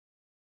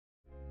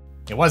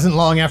It wasn't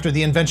long after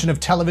the invention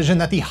of television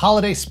that the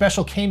holiday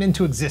special came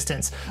into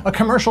existence, a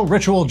commercial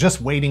ritual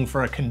just waiting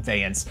for a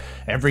conveyance.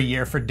 Every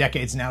year for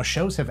decades now,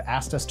 shows have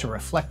asked us to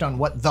reflect on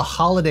what the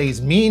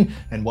holidays mean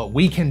and what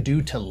we can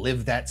do to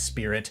live that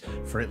spirit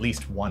for at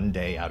least one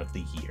day out of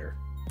the year.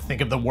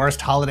 Think of the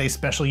worst holiday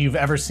special you've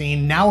ever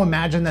seen. Now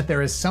imagine that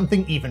there is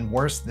something even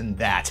worse than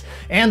that,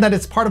 and that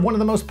it's part of one of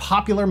the most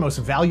popular, most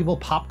valuable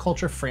pop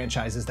culture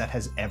franchises that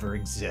has ever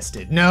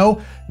existed.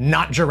 No,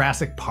 not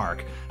Jurassic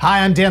Park.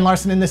 Hi, I'm Dan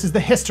Larson, and this is the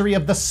history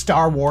of the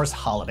Star Wars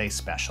Holiday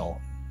Special.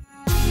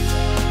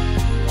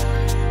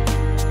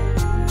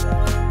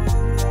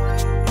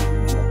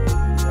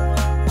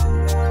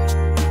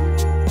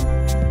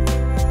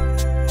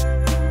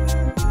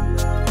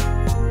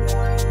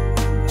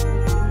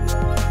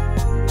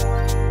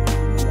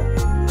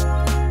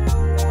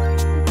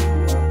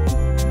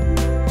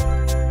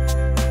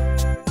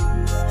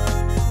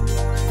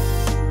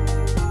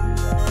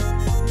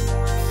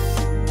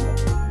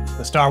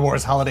 The Star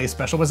Wars Holiday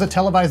Special was a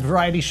televised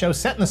variety show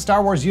set in the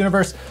Star Wars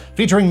universe,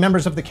 featuring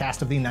members of the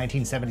cast of the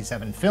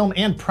 1977 film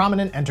and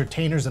prominent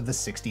entertainers of the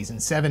 60s and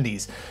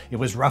 70s. It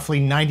was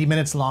roughly 90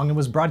 minutes long and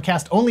was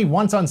broadcast only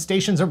once on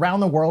stations around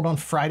the world on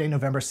Friday,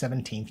 November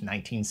 17,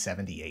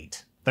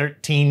 1978.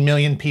 13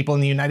 million people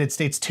in the United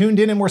States tuned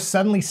in and were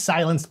suddenly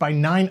silenced by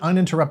 9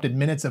 uninterrupted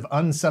minutes of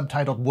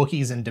unsubtitled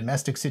Wookiees in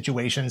domestic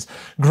situations,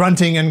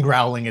 grunting and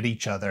growling at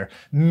each other.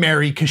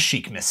 Merry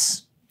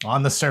Kashikmas.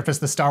 On the surface,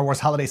 the Star Wars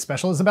Holiday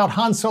Special is about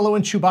Han Solo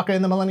and Chewbacca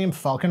in the Millennium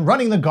Falcon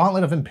running the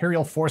gauntlet of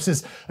Imperial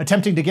forces,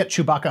 attempting to get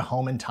Chewbacca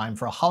home in time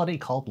for a holiday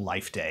called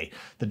Life Day.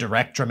 The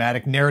direct,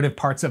 dramatic, narrative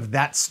parts of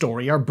that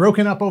story are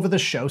broken up over the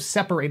show,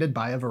 separated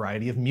by a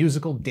variety of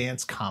musical,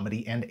 dance,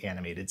 comedy, and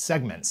animated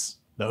segments.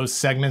 Those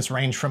segments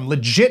range from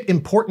legit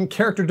important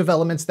character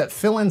developments that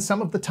fill in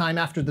some of the time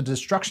after the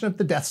destruction of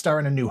the Death Star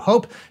in A New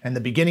Hope and the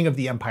beginning of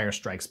The Empire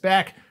Strikes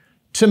Back,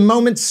 to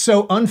moments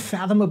so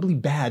unfathomably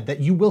bad that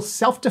you will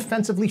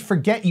self-defensively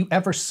forget you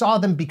ever saw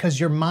them because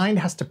your mind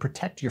has to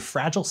protect your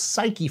fragile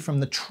psyche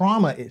from the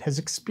trauma it has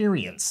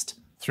experienced.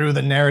 Through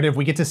the narrative,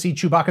 we get to see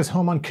Chewbacca's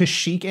home on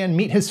Kashyyyk and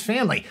meet his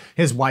family,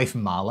 his wife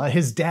Mala,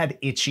 his dad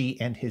Itchy,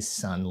 and his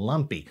son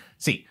Lumpy.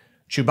 See,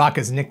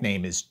 Chewbacca's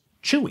nickname is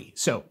Chewie,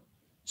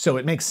 so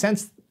it makes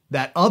sense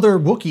that other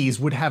Wookiees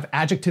would have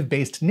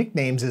adjective-based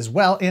nicknames as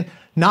well, and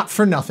not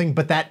for nothing,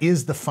 but that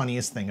is the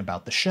funniest thing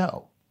about the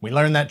show. We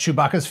learn that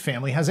Chewbacca's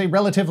family has a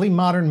relatively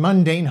modern,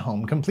 mundane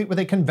home, complete with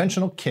a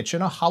conventional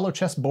kitchen, a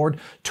holochess board,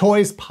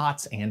 toys,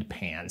 pots, and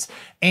pans,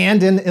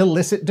 and an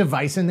illicit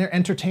device in their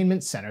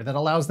entertainment center that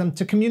allows them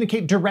to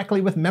communicate directly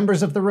with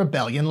members of the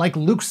rebellion like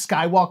Luke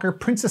Skywalker,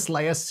 Princess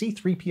Leia,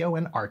 C-3PO,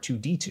 and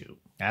R2-D2.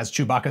 As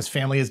Chewbacca's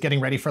family is getting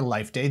ready for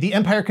Life Day, the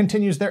Empire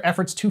continues their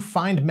efforts to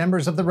find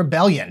members of the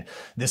rebellion.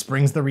 This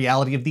brings the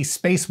reality of the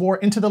space war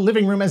into the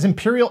living room as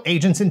Imperial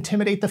agents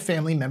intimidate the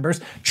family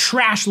members,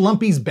 trash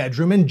Lumpy's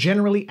bedroom, and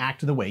generally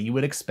act the way you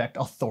would expect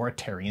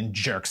authoritarian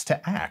jerks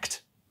to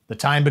act. The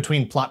time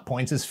between plot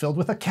points is filled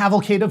with a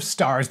cavalcade of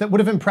stars that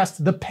would have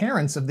impressed the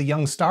parents of the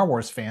young Star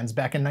Wars fans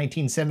back in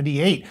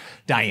 1978.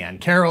 Diane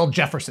Carroll,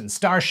 Jefferson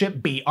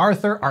Starship, B.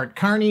 Arthur, Art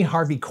Carney,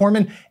 Harvey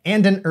Korman,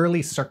 and an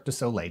early Cirque du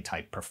Soleil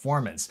type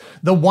performance.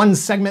 The one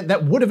segment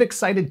that would have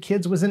excited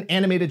kids was an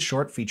animated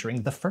short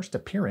featuring the first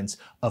appearance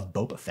of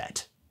Boba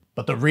Fett.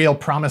 But the real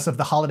promise of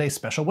the holiday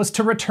special was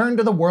to return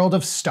to the world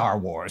of Star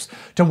Wars,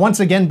 to once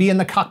again be in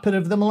the cockpit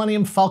of the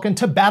Millennium Falcon,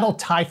 to battle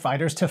TIE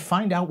fighters, to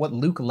find out what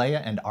Luke,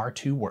 Leia, and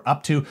R2 were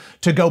up to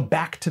go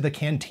back to the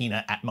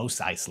cantina at Mos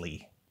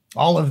Eisley.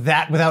 All of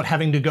that without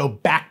having to go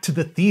back to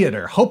the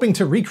theater, hoping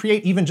to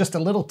recreate even just a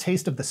little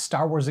taste of the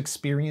Star Wars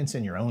experience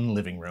in your own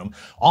living room,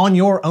 on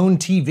your own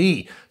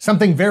TV,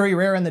 something very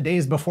rare in the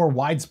days before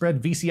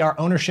widespread VCR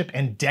ownership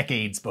and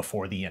decades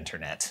before the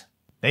internet.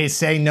 They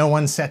say no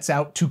one sets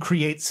out to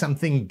create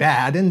something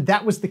bad, and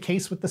that was the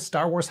case with the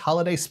Star Wars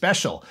Holiday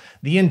Special.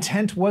 The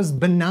intent was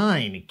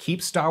benign: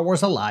 keep Star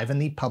Wars alive in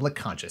the public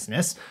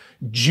consciousness,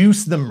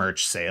 juice the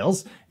merch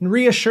sales, and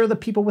reassure the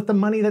people with the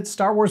money that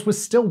Star Wars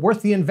was still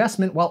worth the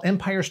investment while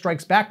Empire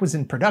Strikes Back was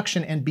in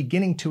production and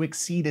beginning to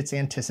exceed its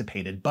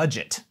anticipated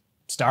budget.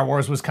 Star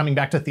Wars was coming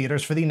back to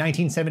theaters for the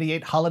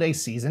 1978 holiday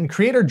season.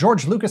 Creator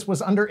George Lucas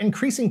was under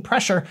increasing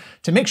pressure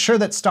to make sure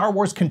that Star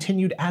Wars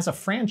continued as a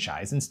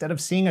franchise instead of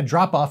seeing a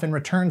drop-off in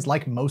returns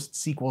like most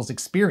sequels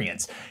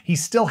experience. He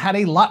still had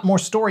a lot more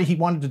story he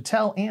wanted to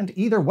tell, and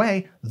either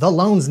way, the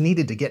loans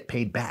needed to get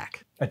paid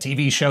back. A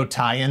TV show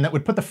tie-in that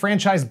would put the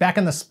franchise back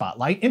in the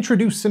spotlight,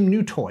 introduce some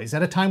new toys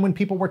at a time when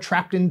people were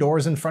trapped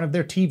indoors in front of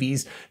their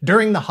TVs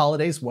during the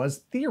holidays was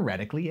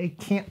theoretically a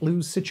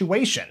can't-lose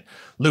situation.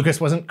 Lucas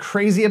wasn't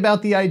crazy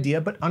about the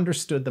idea, but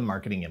understood the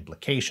marketing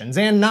implications.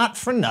 And not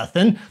for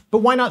nothing, but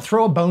why not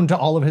throw a bone to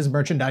all of his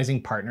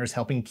merchandising partners,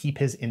 helping keep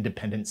his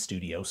independent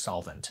studio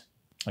solvent?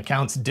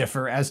 Accounts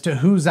differ as to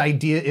whose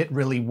idea it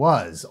really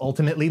was.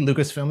 Ultimately,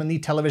 Lucasfilm and the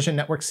television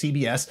network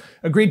CBS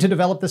agreed to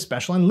develop the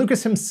special, and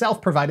Lucas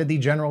himself provided the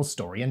general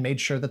story and made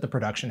sure that the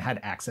production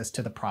had access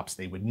to the props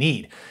they would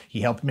need.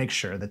 He helped make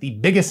sure that the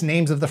biggest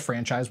names of the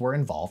franchise were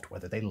involved,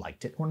 whether they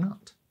liked it or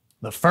not.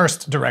 The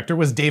first director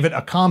was David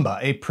Akamba,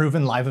 a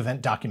proven live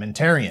event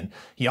documentarian.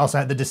 He also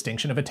had the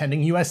distinction of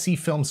attending USC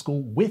Film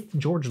School with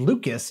George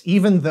Lucas,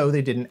 even though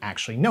they didn't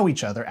actually know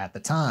each other at the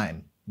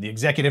time. The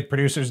executive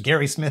producers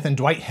Gary Smith and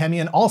Dwight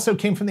Hemian also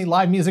came from the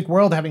live music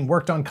world, having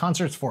worked on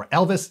concerts for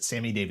Elvis,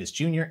 Sammy Davis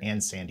Jr.,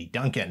 and Sandy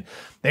Duncan.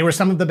 They were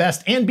some of the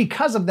best, and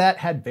because of that,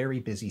 had very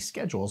busy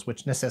schedules,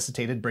 which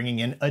necessitated bringing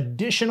in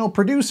additional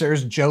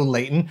producers, Joe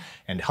Layton,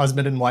 and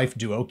husband and wife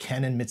duo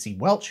Ken and Mitzi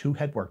Welch, who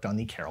had worked on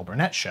The Carol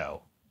Burnett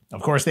Show.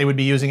 Of course, they would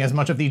be using as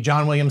much of the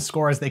John Williams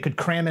score as they could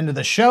cram into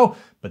the show,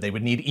 but they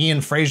would need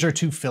Ian Fraser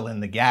to fill in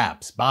the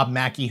gaps. Bob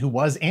Mackie, who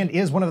was and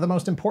is one of the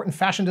most important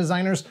fashion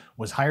designers,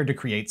 was hired to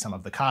create some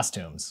of the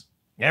costumes.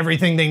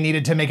 Everything they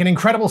needed to make an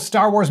incredible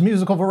Star Wars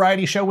musical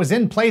variety show was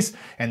in place,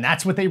 and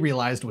that's what they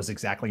realized was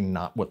exactly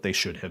not what they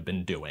should have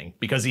been doing.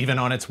 Because even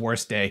on its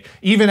worst day,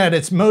 even at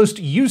its most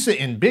Yusa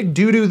in big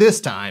doo-doo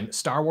this time,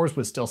 Star Wars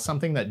was still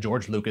something that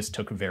George Lucas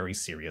took very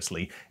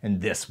seriously,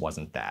 and this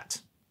wasn't that.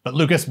 But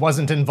Lucas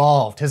wasn't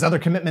involved. His other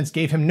commitments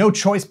gave him no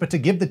choice but to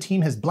give the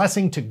team his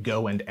blessing to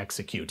go and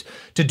execute,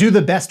 to do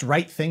the best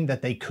right thing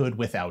that they could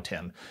without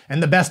him.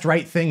 And the best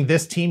right thing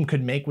this team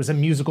could make was a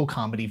musical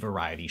comedy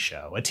variety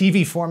show, a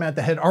TV format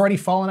that had already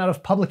fallen out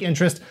of public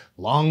interest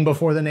long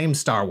before the name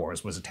Star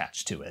Wars was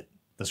attached to it.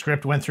 The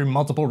script went through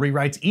multiple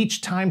rewrites, each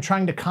time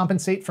trying to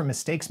compensate for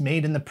mistakes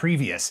made in the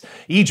previous,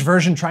 each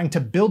version trying to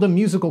build a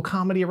musical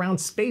comedy around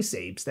space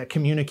apes that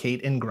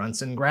communicate in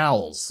grunts and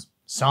growls.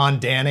 Son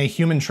Dan, a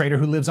human trader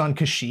who lives on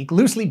Kashyyyk,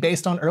 loosely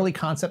based on early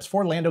concepts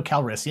for Lando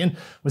Calrissian,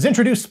 was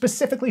introduced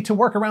specifically to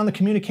work around the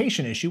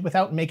communication issue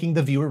without making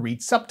the viewer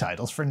read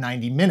subtitles for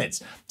 90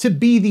 minutes, to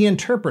be the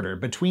interpreter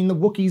between the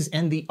Wookiees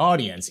and the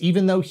audience,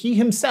 even though he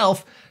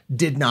himself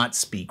did not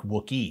speak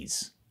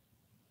Wookiees.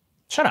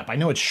 Shut up, I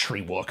know it's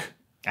Shriwook.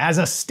 As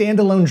a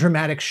standalone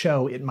dramatic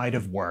show, it might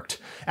have worked.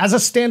 As a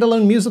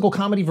standalone musical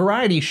comedy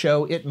variety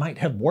show, it might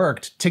have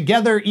worked.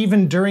 Together,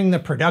 even during the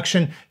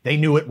production, they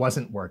knew it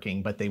wasn't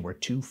working, but they were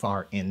too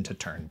far in to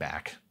turn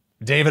back.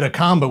 David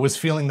Akamba was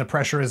feeling the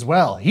pressure as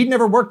well. He'd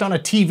never worked on a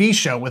TV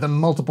show with a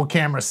multiple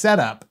camera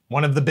setup.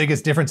 One of the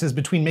biggest differences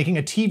between making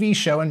a TV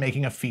show and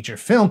making a feature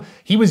film,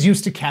 he was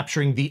used to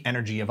capturing the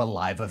energy of a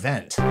live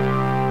event.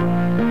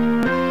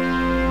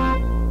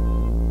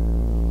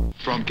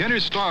 From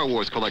Kenner's Star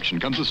Wars collection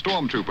comes the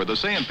Stormtrooper, the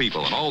Sand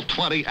People, and all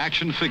 20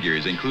 action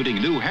figures, including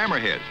new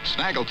Hammerhead,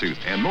 Snaggletooth,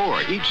 and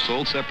more, each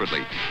sold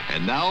separately.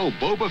 And now,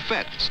 Boba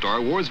Fett,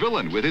 Star Wars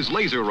villain with his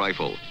laser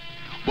rifle.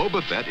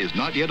 Boba Fett is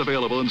not yet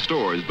available in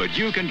stores, but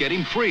you can get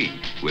him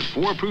free with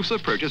 4 proofs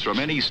of purchase from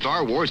any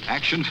Star Wars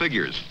action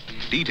figures.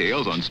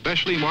 Details on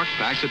specially marked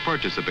packs at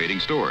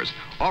participating stores.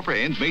 Offer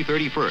ends May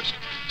 31st.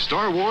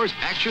 Star Wars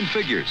action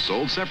figures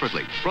sold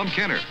separately from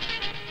Kenner.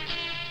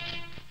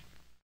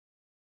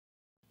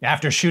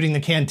 After shooting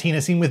the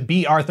cantina scene with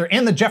B. Arthur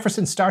and the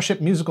Jefferson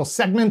Starship musical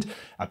segment,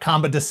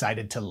 Akamba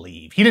decided to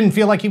leave. He didn't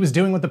feel like he was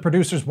doing what the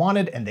producers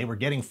wanted, and they were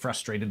getting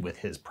frustrated with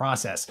his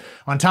process.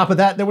 On top of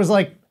that, there was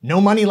no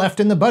money left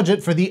in the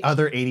budget for the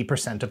other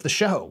 80% of the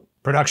show.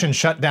 Production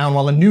shut down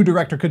while a new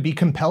director could be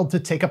compelled to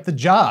take up the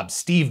job.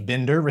 Steve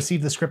Binder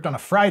received the script on a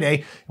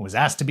Friday and was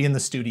asked to be in the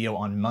studio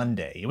on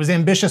Monday. It was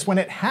ambitious when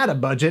it had a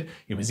budget.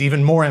 It was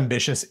even more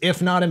ambitious,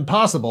 if not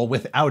impossible,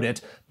 without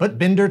it, but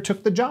Binder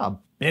took the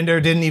job.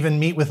 Binder didn't even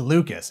meet with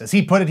Lucas. As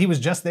he put it, he was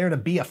just there to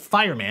be a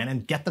fireman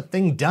and get the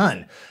thing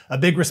done. A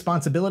big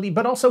responsibility,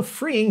 but also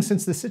freeing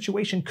since the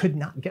situation could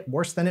not get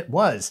worse than it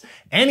was.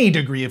 Any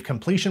degree of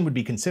completion would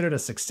be considered a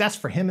success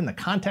for him in the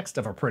context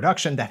of a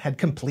production that had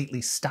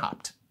completely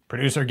stopped.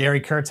 Producer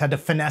Gary Kurtz had to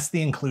finesse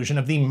the inclusion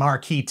of the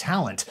marquee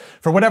talent.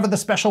 For whatever the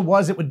special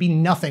was, it would be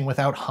nothing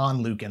without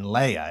Han, Luke, and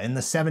Leia. In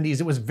the 70s,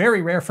 it was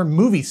very rare for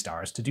movie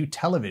stars to do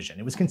television.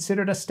 It was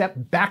considered a step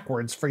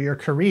backwards for your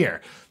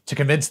career. To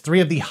convince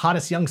 3 of the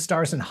hottest young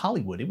stars in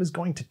Hollywood it was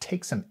going to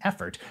take some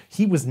effort,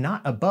 he was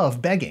not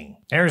above begging.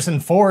 Harrison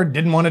Ford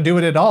didn't want to do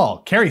it at all.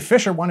 Carrie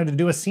Fisher wanted to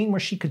do a scene where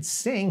she could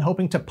sing,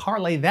 hoping to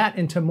parlay that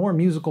into more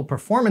musical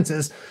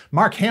performances.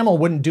 Mark Hamill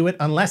wouldn't do it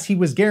unless he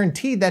was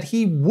guaranteed that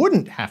he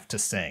wouldn't have to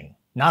sing.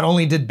 Not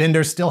only did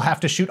Binder still have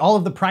to shoot all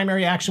of the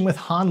primary action with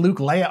Han, Luke,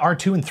 Leia,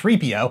 R2, and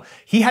 3PO,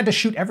 he had to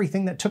shoot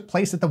everything that took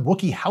place at the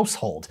Wookiee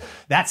household.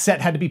 That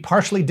set had to be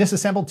partially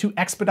disassembled to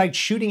expedite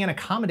shooting and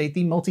accommodate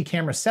the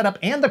multi-camera setup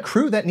and the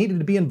crew that needed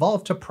to be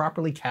involved to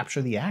properly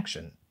capture the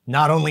action.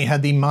 Not only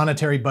had the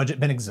monetary budget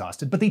been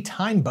exhausted, but the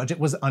time budget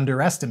was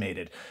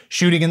underestimated.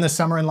 Shooting in the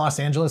summer in Los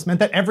Angeles meant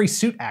that every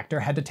suit actor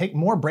had to take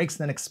more breaks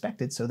than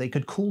expected so they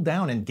could cool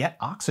down and get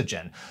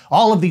oxygen.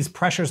 All of these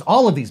pressures,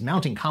 all of these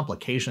mounting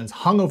complications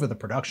hung over the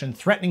production,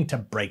 threatening to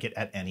break it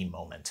at any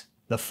moment.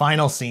 The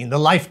final scene, the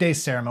Life Day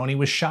ceremony,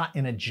 was shot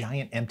in a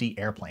giant empty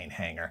airplane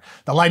hangar.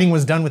 The lighting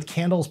was done with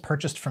candles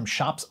purchased from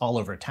shops all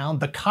over town.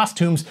 The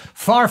costumes,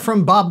 far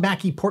from Bob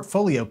Mackie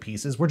portfolio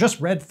pieces, were just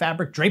red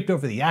fabric draped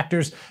over the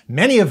actors,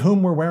 many of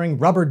whom were wearing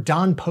rubber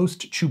Don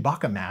Post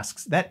Chewbacca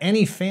masks that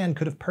any fan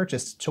could have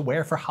purchased to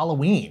wear for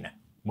Halloween.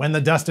 When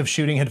the dust of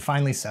shooting had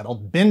finally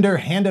settled, Binder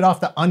handed off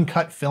the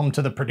uncut film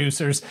to the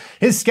producers.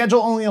 His schedule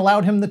only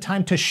allowed him the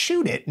time to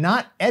shoot it,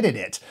 not edit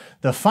it.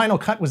 The final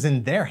cut was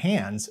in their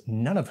hands,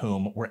 none of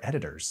whom were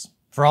editors.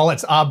 For all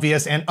its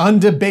obvious and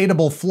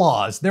undebatable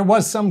flaws, there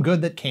was some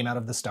good that came out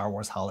of the Star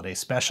Wars Holiday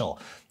Special.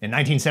 In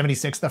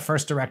 1976, the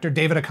first director,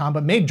 David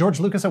Acomba, made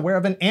George Lucas aware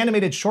of an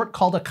animated short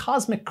called A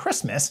Cosmic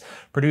Christmas,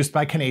 produced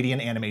by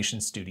Canadian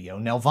animation studio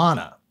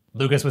Nelvana.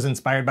 Lucas was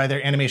inspired by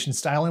their animation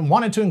style and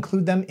wanted to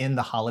include them in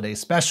the holiday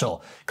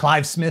special.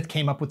 Clive Smith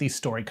came up with the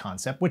story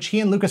concept, which he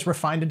and Lucas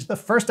refined into the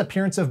first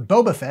appearance of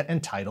Boba Fett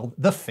entitled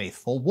The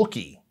Faithful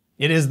Wookiee.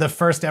 It is the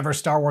first ever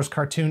Star Wars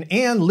cartoon,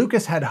 and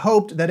Lucas had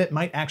hoped that it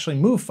might actually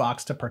move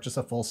Fox to purchase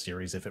a full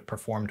series if it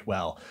performed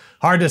well.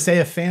 Hard to say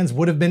if fans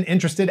would have been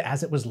interested,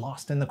 as it was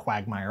lost in the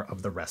quagmire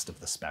of the rest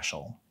of the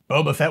special.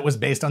 Boba Fett was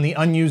based on the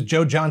unused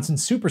Joe Johnston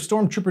Super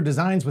Stormtrooper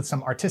designs, with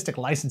some artistic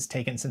license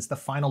taken since the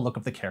final look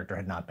of the character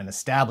had not been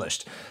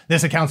established.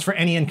 This accounts for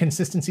any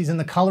inconsistencies in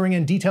the coloring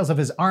and details of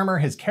his armor,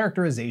 his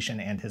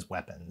characterization, and his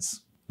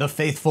weapons. The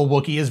Faithful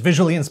Wookiee is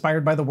visually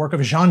inspired by the work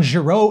of Jean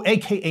Giraud,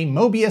 aka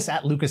Mobius,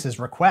 at Lucas's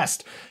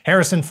request.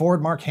 Harrison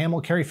Ford, Mark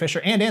Hamill, Carrie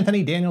Fisher, and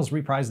Anthony Daniels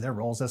reprised their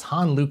roles as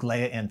Han, Luke,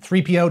 Leia, and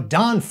 3PO.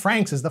 Don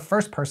Franks is the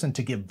first person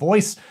to give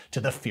voice to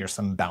the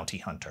fearsome bounty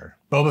hunter.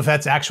 Boba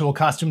Fett's actual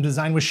costume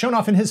design was shown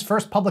off in his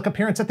first public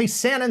appearance at the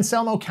San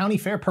Anselmo County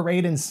Fair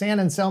Parade in San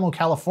Anselmo,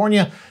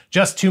 California,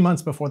 just 2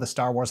 months before the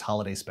Star Wars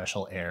Holiday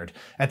Special aired.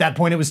 At that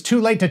point, it was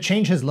too late to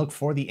change his look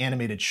for the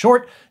animated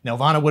short.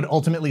 Nelvana would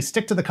ultimately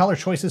stick to the color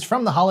choices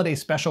from the Holiday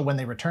Special when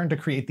they returned to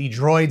create the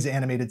Droids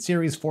animated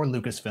series for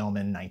Lucasfilm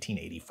in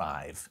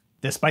 1985.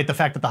 Despite the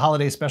fact that the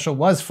Holiday Special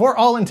was, for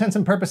all intents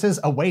and purposes,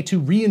 a way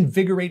to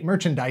reinvigorate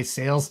merchandise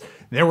sales,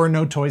 there were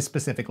no toys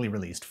specifically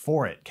released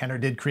for it. Kenner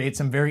did create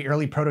some very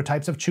early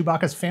prototypes of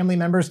Chewbacca's family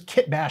members,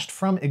 kit-bashed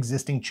from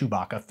existing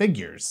Chewbacca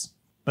figures.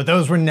 But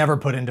those were never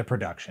put into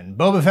production.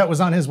 Boba Fett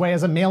was on his way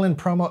as a mail-in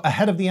promo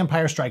ahead of The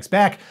Empire Strikes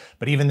Back,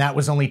 but even that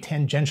was only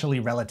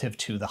tangentially relative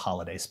to the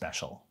Holiday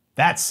Special.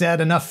 That said,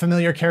 enough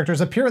familiar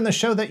characters appear in the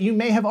show that you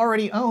may have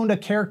already owned a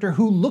character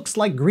who looks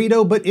like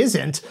Greedo but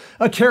isn't,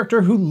 a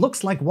character who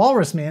looks like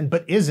Walrus Man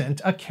but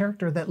isn't, a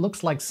character that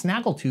looks like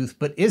Snaggletooth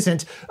but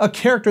isn't, a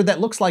character that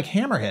looks like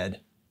Hammerhead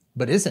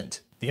but isn't.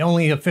 The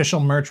only official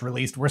merch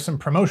released were some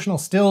promotional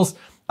stills,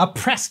 a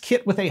press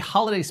kit with a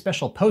holiday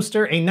special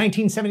poster, a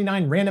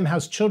 1979 Random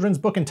House children's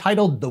book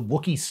entitled The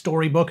Wookiee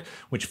Storybook,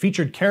 which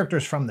featured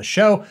characters from the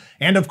show,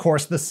 and of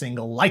course the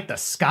single Light the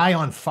Sky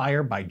on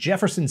Fire by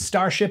Jefferson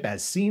Starship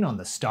as seen on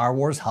the Star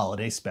Wars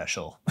Holiday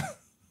Special.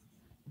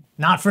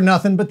 Not for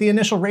nothing, but the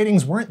initial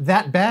ratings weren't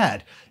that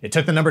bad. It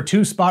took the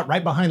 #2 spot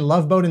right behind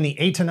Love Boat in the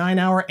 8 to 9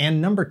 hour,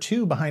 and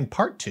 #2 behind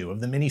Part 2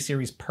 of the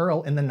miniseries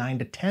Pearl in the 9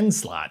 to 10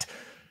 slot.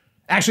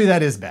 Actually,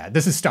 that is bad.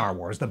 This is Star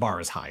Wars. The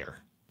bar is higher.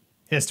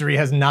 History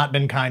has not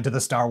been kind to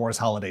the Star Wars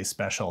Holiday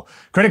Special.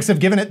 Critics have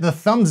given it the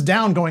thumbs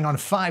down going on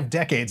 5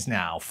 decades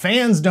now.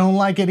 Fans don't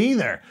like it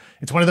either.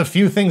 It's one of the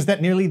few things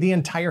that nearly the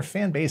entire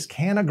fan base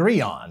can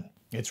agree on.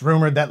 It's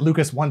rumored that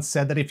Lucas once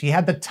said that if he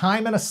had the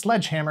time and a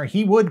sledgehammer,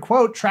 he would,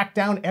 quote, track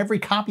down every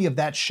copy of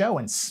that show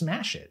and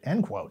smash it,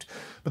 end quote.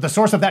 But the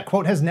source of that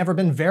quote has never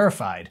been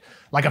verified.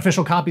 Like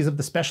official copies of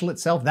the special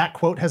itself, that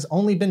quote has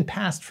only been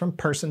passed from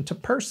person to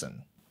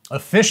person.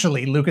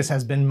 Officially, Lucas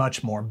has been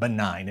much more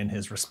benign in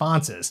his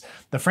responses.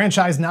 The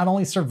franchise not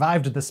only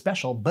survived the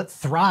special, but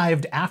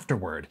thrived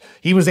afterward.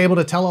 He was able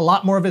to tell a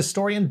lot more of his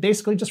story and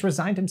basically just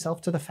resigned himself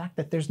to the fact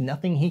that there's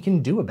nothing he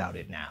can do about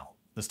it now.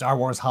 The Star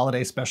Wars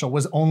Holiday Special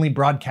was only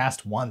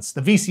broadcast once. The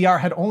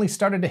VCR had only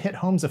started to hit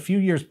homes a few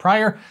years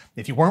prior.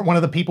 If you weren't one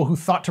of the people who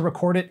thought to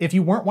record it, if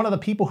you weren't one of the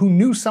people who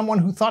knew someone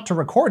who thought to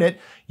record it,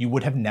 you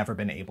would have never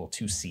been able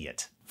to see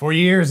it. For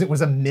years, it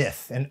was a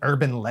myth, an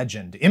urban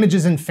legend.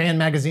 Images in fan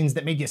magazines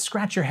that made you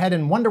scratch your head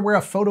and wonder where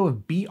a photo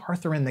of B.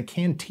 Arthur and the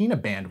Cantina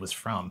Band was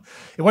from.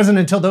 It wasn't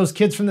until those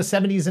kids from the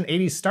 70s and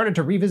 80s started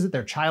to revisit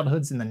their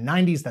childhoods in the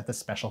 90s that the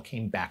special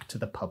came back to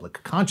the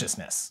public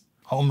consciousness.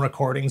 Home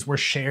recordings were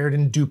shared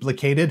and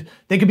duplicated.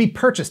 They could be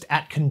purchased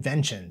at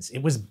conventions.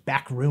 It was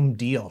backroom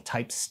deal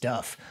type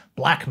stuff.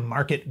 Black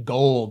market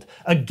gold.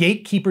 A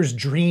gatekeeper's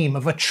dream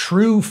of a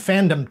true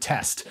fandom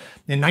test.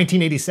 In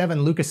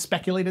 1987, Lucas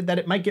speculated that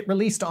it might get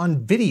released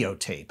on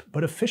videotape,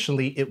 but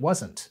officially it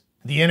wasn't.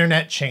 The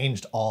internet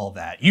changed all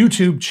that.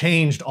 YouTube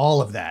changed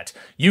all of that.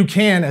 You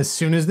can, as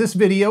soon as this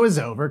video is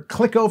over,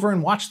 click over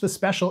and watch the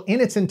special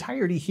in its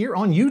entirety here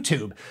on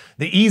YouTube.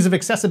 The ease of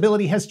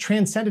accessibility has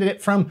transcended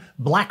it from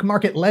black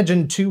market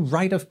legend to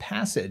rite of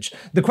passage.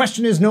 The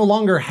question is no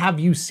longer, have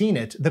you seen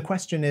it? The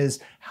question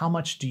is, how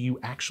much do you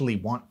actually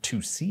want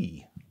to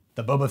see?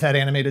 The Boba Fett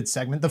animated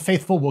segment, The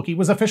Faithful Wookiee,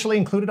 was officially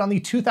included on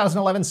the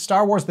 2011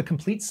 Star Wars The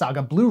Complete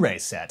Saga Blu-ray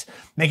set,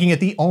 making it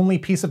the only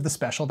piece of the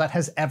special that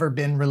has ever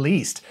been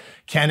released.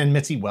 Ken and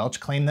Mitzi Welch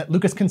claim that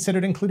Lucas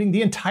considered including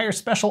the entire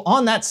special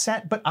on that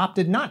set, but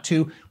opted not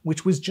to,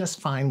 which was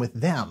just fine with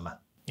them.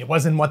 It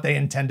wasn't what they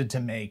intended to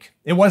make.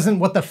 It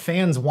wasn't what the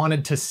fans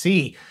wanted to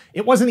see.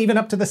 It wasn't even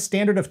up to the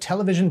standard of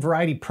television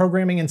variety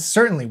programming, and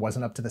certainly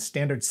wasn't up to the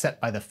standard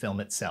set by the film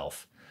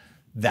itself.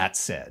 That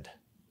said,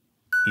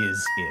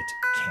 is it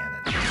canon?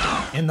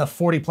 In the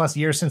 40+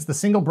 years since the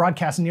single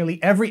broadcast,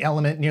 nearly every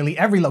element, nearly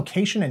every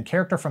location and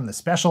character from the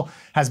special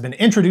has been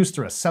introduced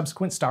through a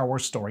subsequent Star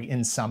Wars story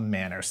in some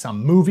manner.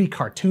 Some movie,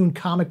 cartoon,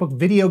 comic book,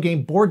 video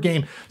game, board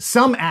game,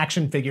 some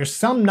action figure,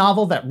 some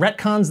novel that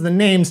retcons the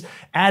names,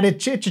 added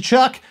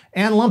Chichachuck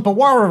and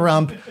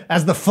Lumpawararump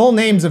as the full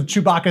names of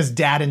Chewbacca's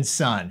dad and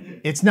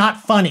son. It's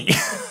not funny.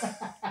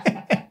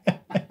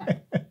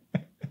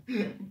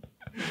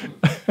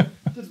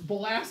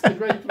 Blasted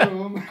right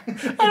through him.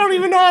 I don't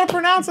even know how to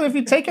pronounce it if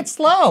you take it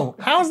slow.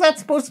 How is that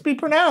supposed to be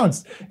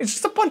pronounced? It's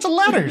just a bunch of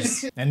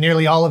letters. And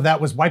nearly all of that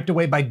was wiped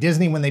away by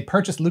Disney when they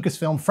purchased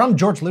Lucasfilm from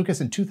George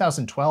Lucas in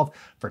 2012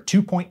 for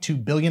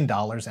 $2.2 billion and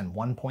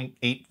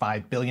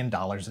 $1.85 billion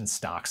in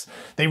stocks.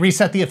 They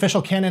reset the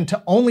official canon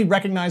to only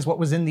recognize what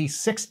was in the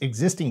 6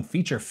 existing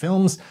feature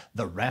films.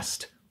 The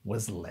rest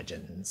was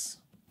legends.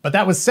 But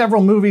that was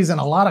several movies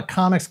and a lot of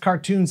comics,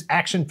 cartoons,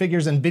 action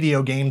figures, and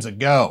video games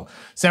ago.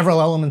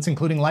 Several elements,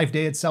 including Life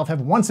Day itself,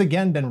 have once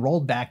again been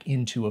rolled back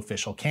into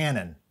official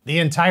canon. The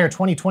entire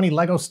 2020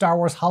 LEGO Star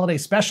Wars Holiday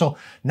Special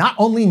not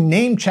only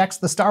name checks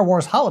the Star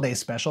Wars Holiday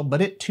Special,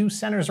 but it too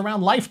centers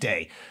around Life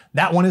Day.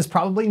 That one is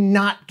probably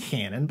not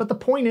canon, but the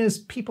point is,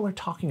 people are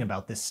talking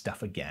about this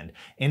stuff again,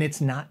 and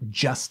it's not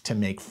just to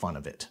make fun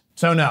of it.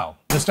 So no,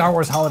 the Star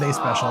Wars Holiday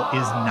Special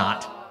is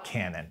not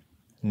canon.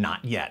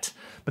 Not yet.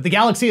 But the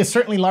galaxy is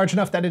certainly large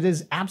enough that it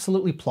is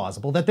absolutely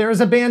plausible that there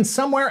is a band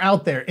somewhere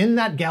out there in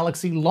that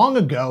galaxy long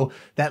ago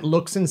that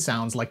looks and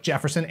sounds like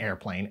Jefferson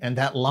Airplane, and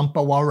that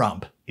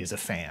Lumpawarump is a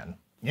fan.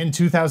 In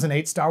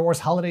 2008, Star Wars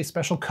Holiday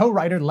Special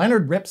co-writer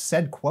Leonard Rips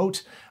said,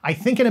 quote, "I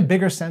think in a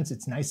bigger sense,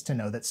 it's nice to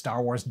know that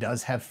Star Wars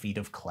does have feet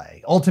of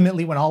clay.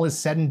 Ultimately, when all is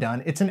said and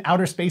done, it's an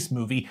outer space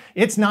movie.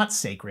 It's not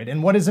sacred.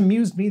 And what has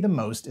amused me the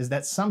most is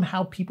that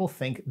somehow people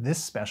think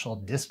this special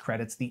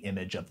discredits the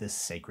image of this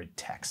sacred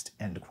text,"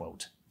 end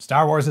quote.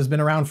 Star Wars has been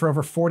around for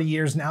over 40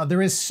 years now.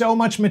 There is so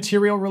much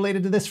material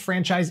related to this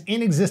franchise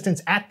in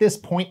existence at this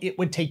point, it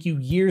would take you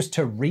years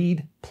to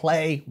read,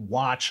 play,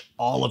 watch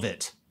all of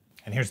it.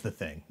 And here's the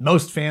thing.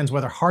 Most fans,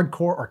 whether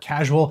hardcore or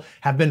casual,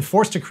 have been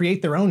forced to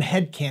create their own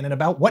headcanon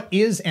about what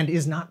is and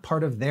is not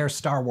part of their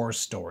Star Wars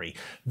story.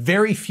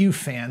 Very few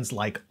fans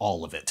like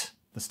all of it.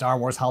 The Star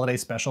Wars Holiday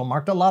Special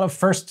marked a lot of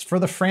firsts for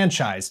the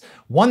franchise.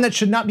 One that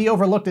should not be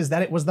overlooked is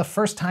that it was the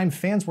first time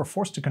fans were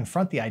forced to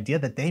confront the idea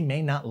that they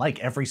may not like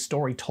every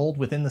story told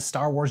within the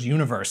Star Wars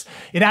universe.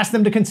 It asked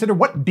them to consider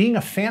what being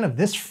a fan of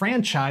this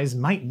franchise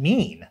might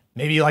mean.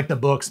 Maybe you like the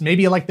books,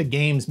 maybe you like the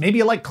games, maybe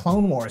you like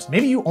Clone Wars,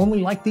 maybe you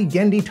only like the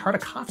Genndy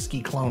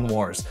Tartakovsky Clone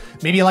Wars,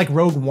 maybe you like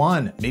Rogue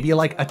One, maybe you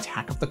like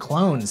Attack of the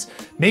Clones,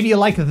 maybe you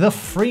like the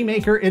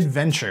Freemaker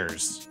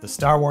Adventures. The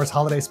Star Wars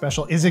Holiday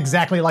Special is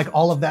exactly like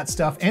all of that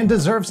stuff and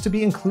deserves to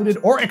be included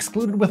or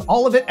excluded with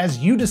all of it as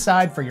you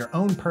decide for your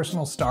own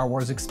personal Star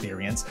Wars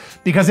experience,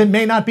 because it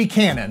may not be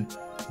canon,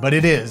 but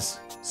it is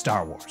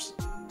Star Wars.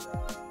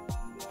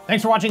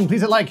 Thanks for watching.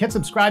 Please hit like, hit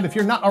subscribe if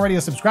you're not already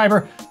a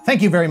subscriber.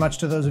 Thank you very much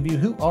to those of you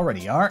who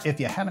already are.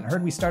 If you haven't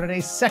heard, we started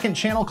a second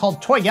channel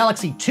called Toy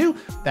Galaxy 2.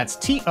 That's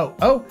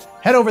TOO.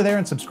 Head over there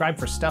and subscribe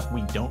for stuff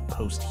we don't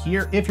post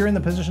here. If you're in the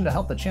position to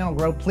help the channel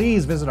grow,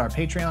 please visit our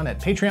Patreon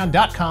at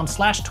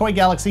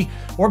patreon.com/toygalaxy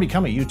or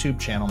become a YouTube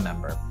channel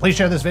member. Please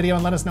share this video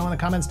and let us know in the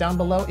comments down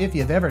below if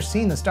you've ever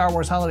seen the Star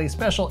Wars Holiday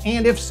Special,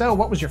 and if so,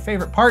 what was your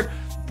favorite part?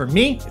 For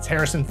me, it's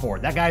Harrison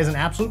Ford. That guy is an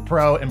absolute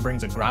pro and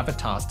brings a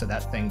gravitas to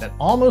that thing that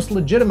almost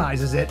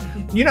legitimizes it.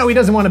 You know he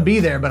doesn't want to be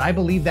there, but I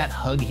believe that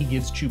hug he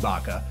gives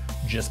Chewbacca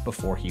just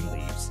before he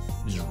leaves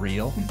is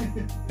real,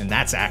 and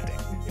that's acting.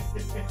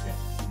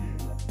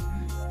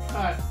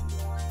 Cut.